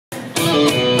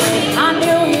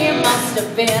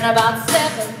have been about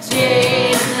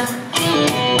 17.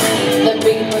 The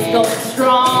beat was going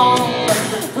strong,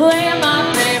 playing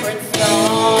my favorite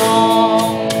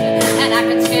song, and I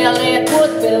could tell it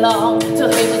would belong till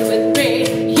he was with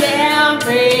me. Yeah,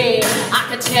 me. I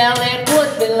could tell it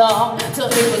would belong till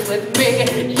he was with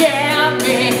me. Yeah,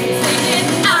 me.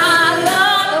 Singing, I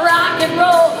love rock and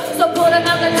roll, so put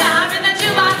another dime in the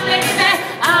jukebox, baby.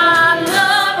 I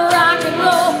love rock and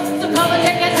roll, so come and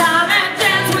take your time and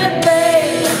dance with me.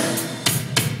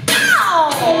 Ow!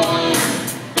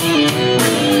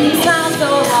 He sounds so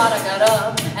hard, I got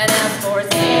up and asked for his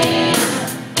name.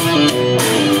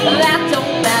 That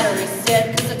don't matter, he said,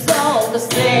 'cause it's all the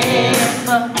same.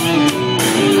 I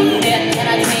said, can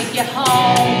I take you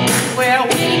home where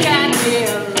we can be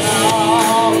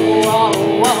alone?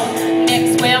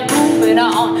 Next we're moving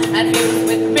on, and he was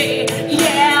with me.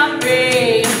 Yeah,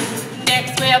 me.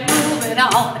 Next we're moving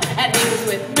on, and he was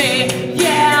with me.